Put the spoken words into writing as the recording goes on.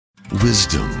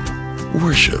wisdom,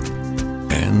 worship,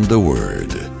 and the Word.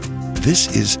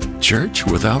 This is Church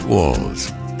Without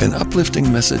Walls, an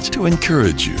uplifting message to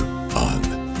encourage you on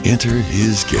Enter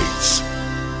His Gates.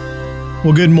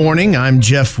 Well, good morning. I'm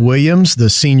Jeff Williams,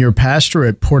 the senior pastor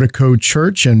at Portico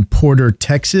Church in Porter,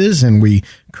 Texas, and we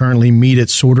currently meet at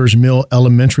Sorters Mill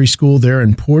Elementary School there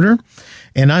in Porter.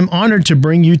 And I'm honored to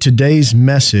bring you today's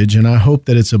message, and I hope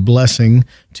that it's a blessing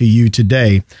to you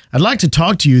today. I'd like to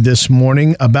talk to you this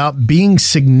morning about being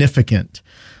significant.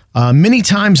 Many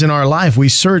times in our life, we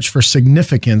search for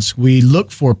significance. We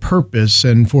look for purpose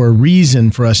and for a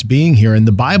reason for us being here. And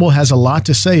the Bible has a lot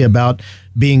to say about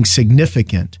being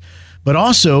significant, but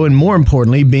also, and more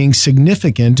importantly, being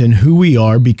significant in who we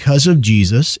are because of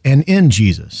Jesus and in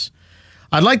Jesus.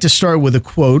 I'd like to start with a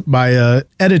quote by a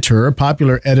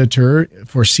popular editor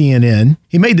for CNN.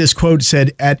 He made this quote,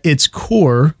 said, "At its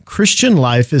core, Christian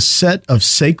life is set of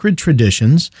sacred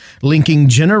traditions, linking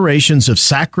generations of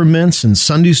sacraments and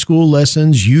Sunday school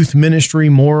lessons, youth ministry,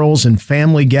 morals, and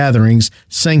family gatherings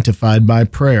sanctified by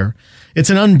prayer. It's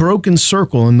an unbroken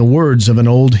circle in the words of an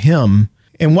old hymn."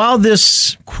 And while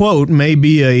this quote may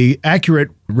be an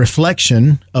accurate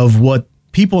reflection of what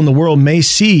people in the world may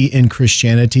see in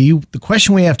Christianity, the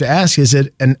question we have to ask, is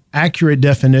it an accurate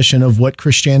definition of what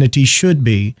Christianity should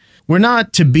be? We're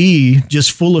not to be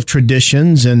just full of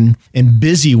traditions and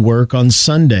busy work on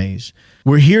Sundays.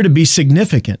 We're here to be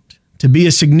significant, to be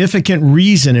a significant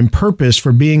reason and purpose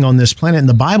for being on this planet. And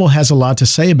the Bible has a lot to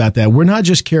say about that. We're not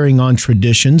just carrying on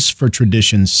traditions for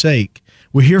tradition's sake.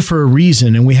 We're here for a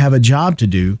reason, and we have a job to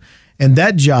do, and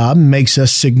that job makes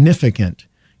us significant.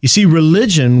 You see,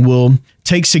 religion will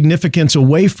take significance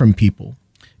away from people.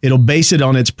 It'll base it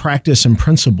on its practice and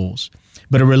principles.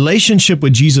 But a relationship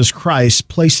with Jesus Christ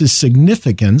places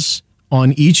significance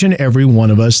on each and every one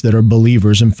of us that are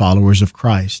believers and followers of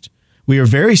Christ. We are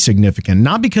very significant,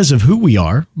 not because of who we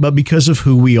are, but because of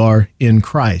who we are in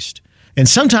Christ. And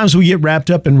sometimes we get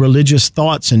wrapped up in religious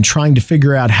thoughts and trying to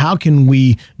figure out how can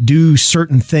we do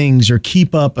certain things or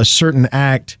keep up a certain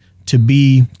act to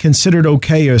be considered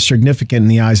okay or significant in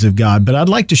the eyes of God. But I'd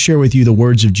like to share with you the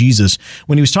words of Jesus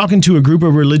when he was talking to a group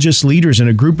of religious leaders and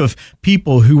a group of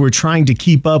people who were trying to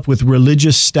keep up with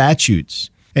religious statutes.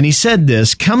 And he said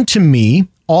this, "Come to me,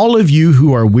 all of you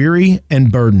who are weary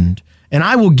and burdened, and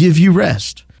I will give you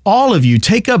rest. All of you,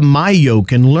 take up my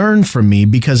yoke and learn from me,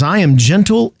 because I am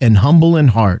gentle and humble in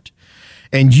heart,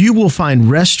 and you will find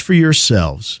rest for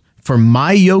yourselves. For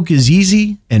my yoke is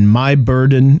easy and my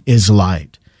burden is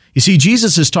light." You see,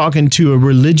 Jesus is talking to a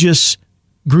religious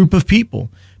group of people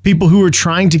who are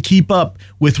trying to keep up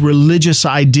with religious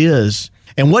ideas.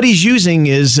 And what he's using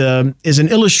is an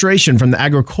illustration from the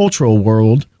agricultural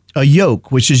world, a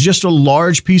yoke, which is just a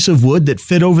large piece of wood that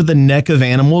fit over the neck of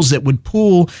animals that would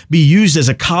be used as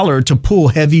a collar to pull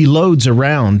heavy loads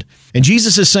around. And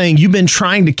Jesus is saying, you've been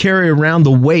trying to carry around the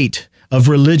weight of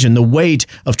religion, the weight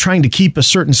of trying to keep a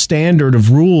certain standard of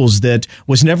rules that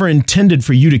was never intended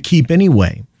for you to keep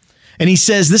anyway. And he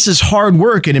says, this is hard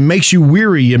work and it makes you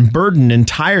weary and burdened and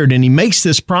tired. And he makes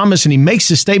this promise and he makes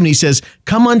this statement. He says,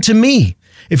 come unto me.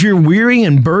 If you're weary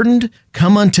and burdened,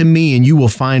 come unto me and you will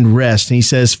find rest. And he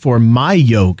says, for my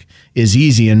yoke is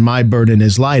easy and my burden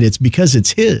is light. It's because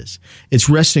it's his. It's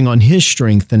resting on his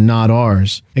strength and not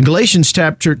ours. In Galatians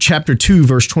chapter 2,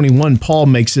 verse 21, Paul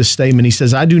makes this statement. He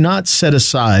says, I do not set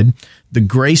aside the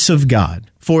grace of God.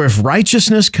 For if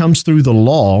righteousness comes through the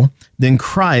law, then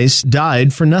Christ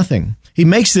died for nothing. He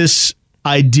makes this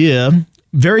idea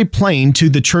very plain to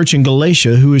the church in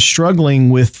Galatia, who is struggling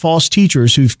with false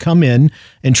teachers who've come in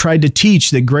and tried to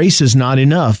teach that grace is not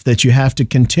enough, that you have to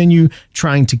continue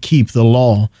trying to keep the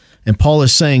law. And Paul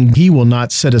is saying he will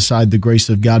not set aside the grace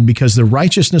of God because the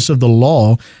righteousness of the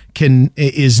law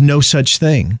is no such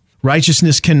thing.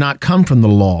 Righteousness cannot come from the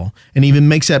law, and even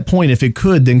makes that point, if it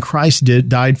could, then Christ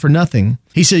died for nothing.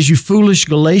 He says, you foolish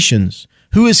Galatians,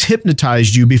 who has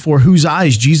hypnotized you, before whose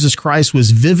eyes Jesus Christ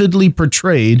was vividly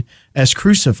portrayed as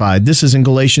crucified? This is in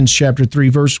Galatians chapter 3,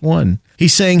 verse 1.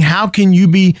 He's saying, how can you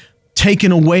be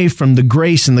taken away from the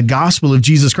grace and the gospel of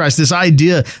Jesus Christ? This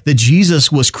idea that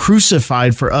Jesus was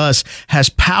crucified for us has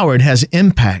power, it has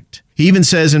impact. He even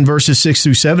says in verses 6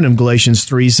 through 7 of Galatians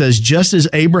 3, he says, just as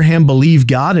Abraham believed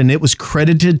God and it was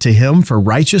credited to him for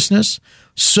righteousness,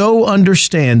 so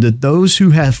understand that those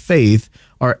who have faith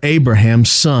are Abraham's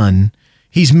son.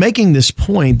 He's making this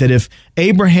point that if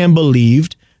Abraham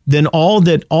believed, then all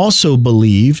that also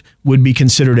believe would be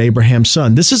considered Abraham's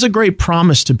son. This is a great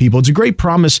promise to people. It's a great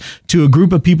promise to a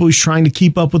group of people who's trying to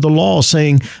keep up with the law,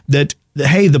 saying that,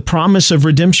 hey, the promise of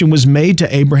redemption was made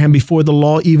to Abraham before the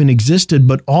law even existed,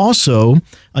 but also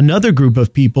another group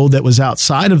of people that was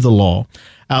outside of the law,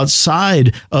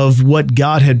 outside of what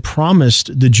God had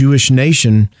promised the Jewish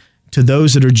nation to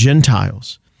those that are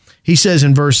Gentiles. He says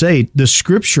in verse 8, the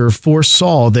scripture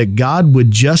foresaw that God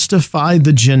would justify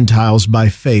the Gentiles by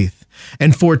faith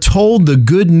and foretold the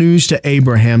good news to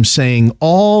Abraham, saying,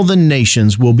 all the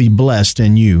nations will be blessed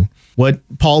in you. What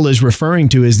Paul is referring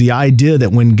to is the idea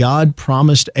that when God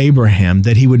promised Abraham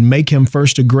that he would make him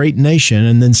first a great nation,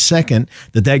 and then second,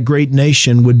 that that great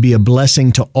nation would be a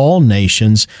blessing to all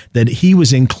nations, that he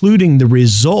was including the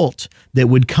result that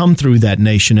would come through that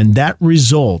nation. And that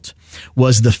result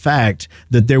was the fact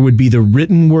that there would be the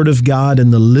written word of God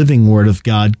and the living word of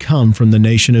God come from the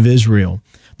nation of Israel.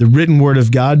 The written word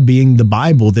of God being the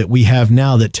Bible that we have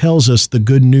now that tells us the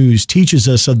good news, teaches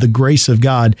us of the grace of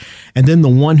God, and then the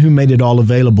one who made it all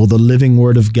available, the living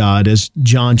word of God, as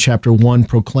John chapter 1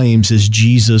 proclaims, is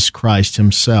Jesus Christ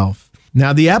himself.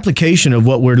 Now, the application of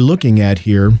what we're looking at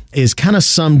here is kind of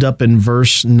summed up in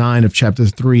verse 9 of chapter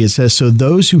 3. It says, so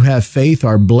those who have faith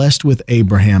are blessed with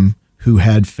Abraham, who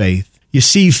had faith. You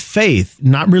see, faith,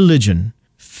 not religion,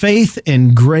 faith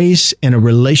and grace and a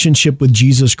relationship with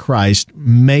Jesus Christ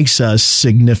makes us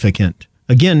significant.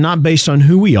 Again, not based on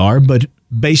who we are, but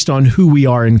based on who we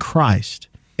are in Christ.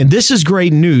 And this is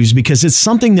great news because it's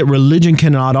something that religion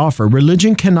cannot offer.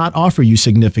 Religion cannot offer you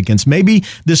significance. Maybe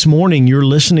this morning you're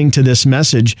listening to this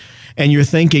message and you're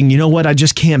thinking, you know what, I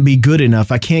just can't be good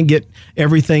enough. I can't get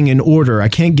everything in order. I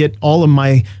can't get all of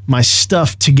my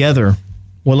stuff together.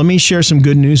 Well, let me share some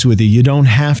good news with you. You don't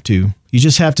have to. You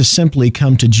just have to simply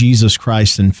come to Jesus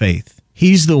Christ in faith.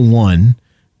 He's the one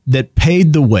that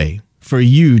paid the way for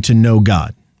you to know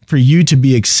God, for you to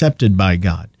be accepted by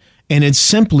God. And it's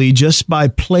simply just by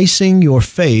placing your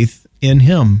faith in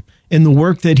him, in the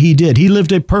work that he did. He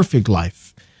lived a perfect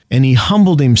life, and he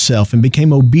humbled himself and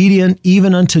became obedient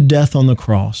even unto death on the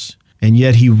cross. And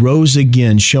yet he rose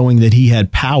again, showing that he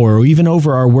had power even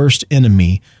over our worst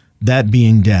enemy, that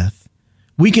being death.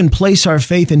 We can place our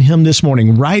faith in him this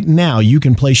morning. Right now, you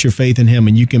can place your faith in him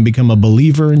and you can become a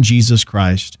believer in Jesus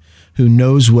Christ who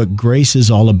knows what grace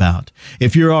is all about.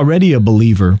 If you're already a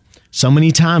believer, so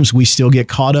many times we still get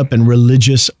caught up in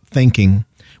religious thinking.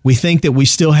 We think that we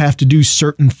still have to do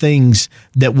certain things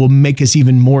that will make us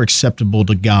even more acceptable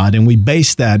to God. And we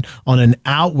base that on an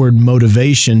outward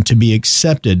motivation to be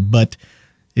accepted. But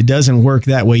it doesn't work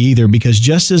that way either, because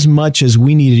just as much as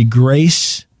we needed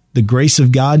grace, the grace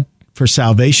of God, for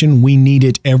salvation, we need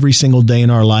it every single day in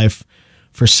our life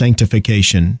for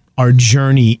sanctification, our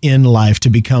journey in life to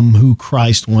become who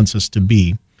Christ wants us to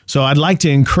be. So I'd like to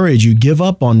encourage you, give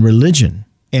up on religion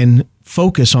and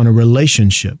focus on a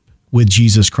relationship with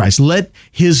Jesus Christ. Let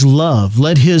his love,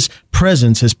 let his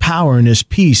presence, his power, and his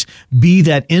peace be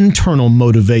that internal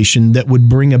motivation that would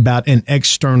bring about an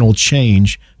external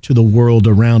change to the world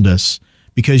around us,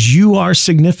 because you are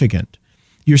significant.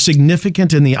 You're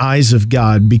significant in the eyes of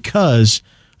God because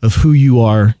of who you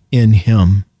are in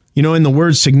him. You know, in the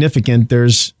word significant,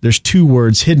 there's two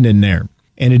words hidden in there,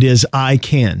 and it is I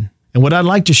can. And what I'd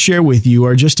like to share with you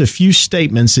are just a few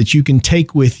statements that you can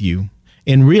take with you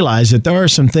and realize that there are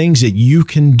some things that you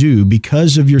can do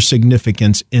because of your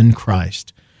significance in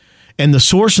Christ. And the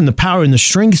source and the power and the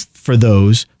strength for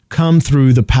those come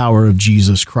through the power of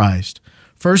Jesus Christ.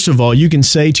 First of all, you can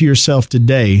say to yourself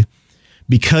today,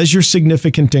 because you're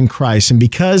significant in Christ and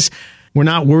because we're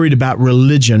not worried about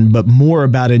religion, but more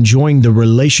about enjoying the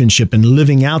relationship and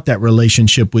living out that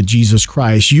relationship with Jesus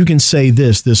Christ, you can say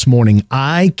this morning,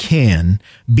 I can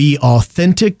be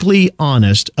authentically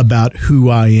honest about who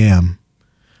I am.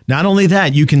 Not only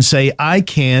that, you can say, I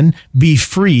can be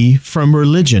free from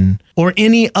religion or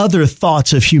any other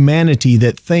thoughts of humanity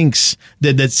that thinks,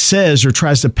 that says or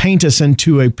tries to paint us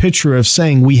into a picture of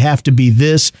saying we have to be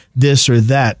this, or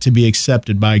that to be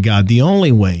accepted by God. The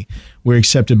only way we're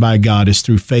accepted by God is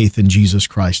through faith in Jesus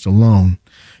Christ alone.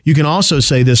 You can also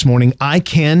say this morning, I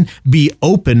can be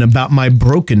open about my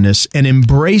brokenness and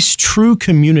embrace true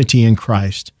community in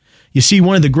Christ. You see,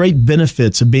 one of the great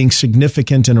benefits of being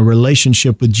significant in a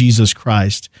relationship with Jesus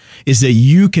Christ is that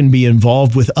you can be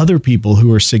involved with other people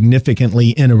who are significantly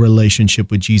in a relationship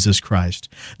with Jesus Christ.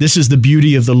 This is the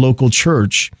beauty of the local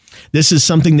church. This is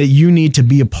something that you need to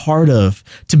be a part of,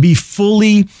 to be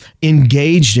fully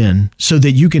engaged in so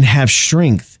that you can have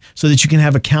strength, so that you can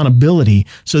have accountability,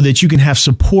 so that you can have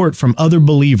support from other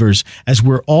believers as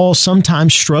we're all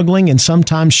sometimes struggling and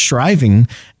sometimes striving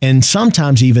and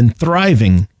sometimes even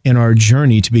thriving in our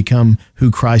journey to become who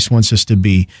Christ wants us to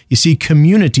be. You see,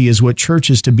 community is what church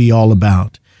is to be all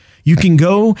about. You can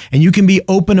go and you can be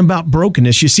open about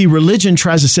brokenness. You see, religion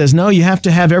tries to says, no, you have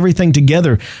to have everything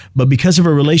together. But because of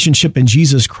a relationship in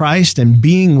Jesus Christ and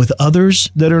being with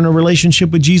others that are in a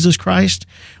relationship with Jesus Christ,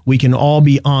 we can all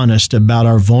be honest about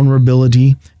our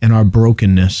vulnerability and our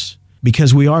brokenness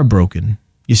because we are broken.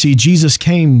 You see, Jesus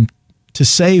came to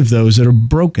save those that are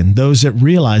broken, those that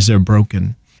realize they're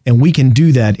broken. And we can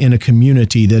do that in a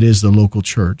community that is the local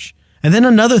church. And then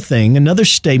another thing, another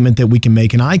statement that we can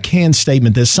make, an I can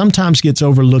statement that sometimes gets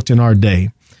overlooked in our day.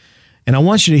 And I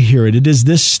want you to hear it. It is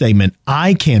this statement: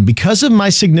 I can, because of my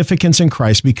significance in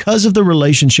Christ, because of the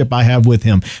relationship I have with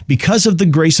Him, because of the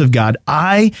grace of God,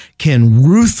 I can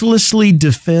ruthlessly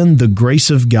defend the grace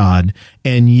of God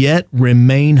and yet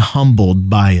remain humbled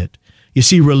by it. You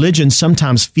see, religion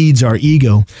sometimes feeds our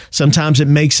ego. Sometimes it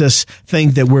makes us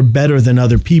think that we're better than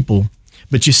other people.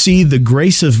 But you see, the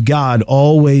grace of God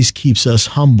always keeps us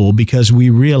humble because we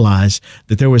realize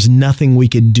that there was nothing we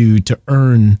could do to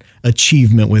earn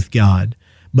achievement with God,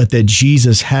 but that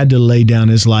Jesus had to lay down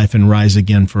His life and rise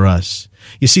again for us.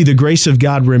 You see, the grace of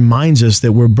God reminds us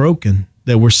that we're broken,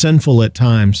 that we're sinful at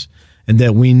times, and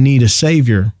that we need a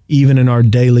Savior, even in our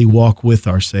daily walk with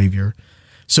our Savior.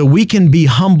 So we can be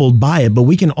humbled by it, but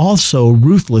we can also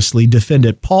ruthlessly defend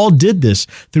it. Paul did this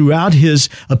throughout his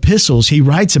epistles. He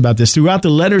writes about this. Throughout the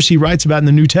letters he writes about in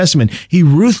the New Testament, he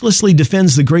ruthlessly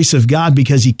defends the grace of God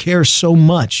because he cares so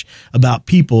much about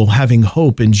people having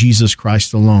hope in Jesus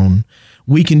Christ alone.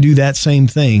 We can do that same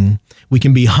thing. We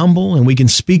can be humble and we can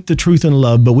speak the truth in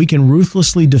love, but we can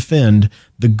ruthlessly defend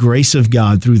the grace of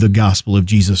God through the gospel of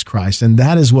Jesus Christ. And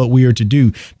that is what we are to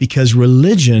do, because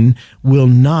religion will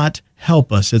not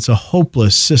help us. It's a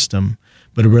hopeless system.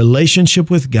 But a relationship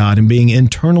with God and being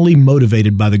internally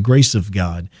motivated by the grace of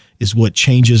God is what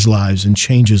changes lives and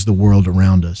changes the world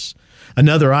around us.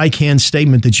 Another I can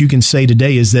statement that you can say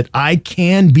today is that I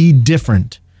can be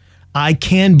different. I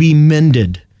can be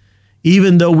mended.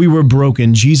 Even though we were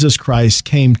broken, Jesus Christ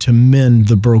came to mend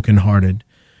the brokenhearted.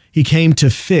 He came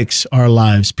to fix our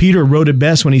lives. Peter wrote it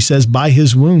best when he says, by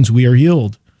His wounds we are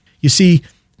healed. You see,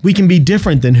 we can be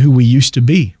different than who we used to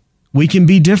be. We can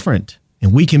be different,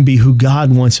 and we can be who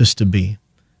God wants us to be.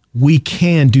 We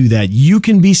can do that. You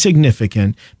can be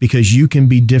significant because you can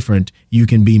be different. You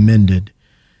can be mended.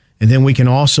 And then we can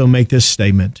also make this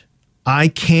statement: I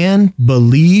can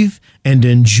believe and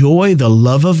enjoy the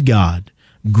love of God,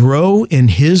 grow in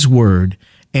His word,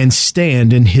 and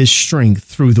stand in His strength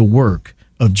through the work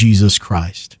of Jesus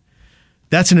Christ.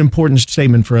 That's an important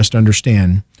statement for us to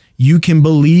understand. You can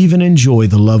believe and enjoy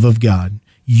the love of God.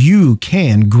 You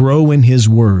can grow in His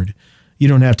word. You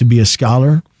don't have to be a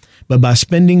scholar, but by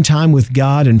spending time with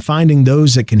God and finding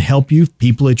those that can help you,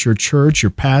 people at your church, your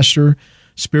pastor,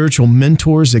 spiritual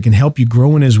mentors that can help you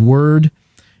grow in His word,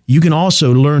 you can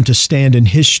also learn to stand in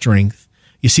His strength.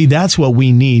 You see, that's what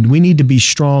we need. We need to be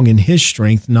strong in His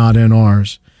strength, not in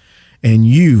ours. And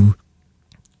you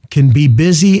can be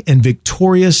busy and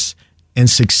victorious and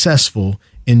successful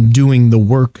in doing the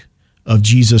work of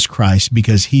Jesus Christ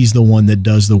because He's the one that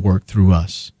does the work through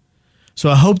us.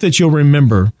 So I hope that you'll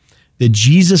remember that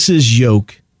Jesus's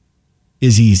yoke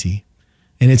is easy,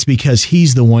 and it's because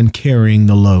He's the one carrying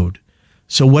the load.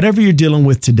 So whatever you're dealing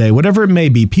with today, whatever it may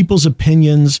be, people's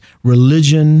opinions,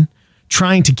 religion,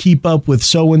 trying to keep up with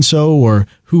so-and-so or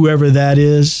whoever that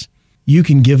is, you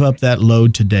can give up that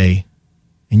load today,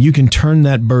 and you can turn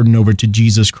that burden over to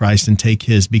Jesus Christ and take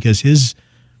His, because His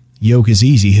yoke is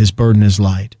easy, His burden is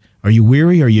light. Are you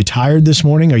weary? Are you tired this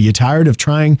morning? Are you tired of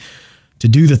trying to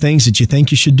do the things that you think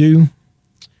you should do?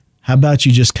 How about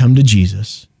you just come to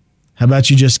Jesus? How about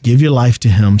you just give your life to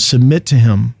Him, submit to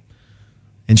Him,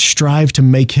 and strive to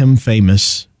make Him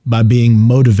famous by being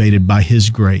motivated by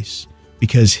His grace?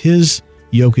 Because His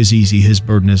yoke is easy, His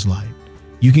burden is light.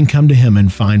 You can come to Him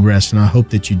and find rest, and I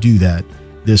hope that you do that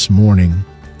this morning.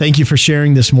 Thank you for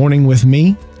sharing this morning with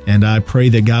me. And I pray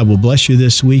that God will bless you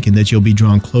this week and that you'll be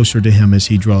drawn closer to Him as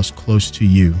He draws close to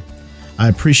you. I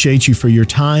appreciate you for your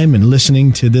time and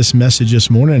listening to this message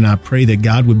this morning, and I pray that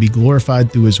God would be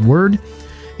glorified through His word.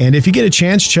 And if you get a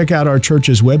chance, check out our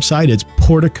church's website. It's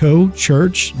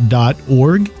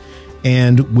porticochurch.org.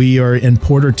 And we are in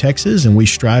Porter, Texas, and we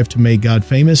strive to make God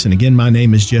famous. And again, my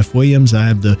name is Jeff Williams. I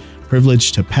have the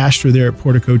privilege to pastor there at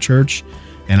Portico Church.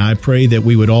 And I pray that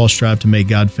we would all strive to make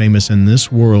God famous in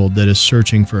this world that is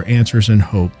searching for answers and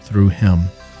hope through Him.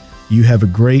 You have a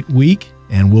great week,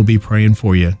 and we'll be praying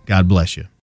for you. God bless you.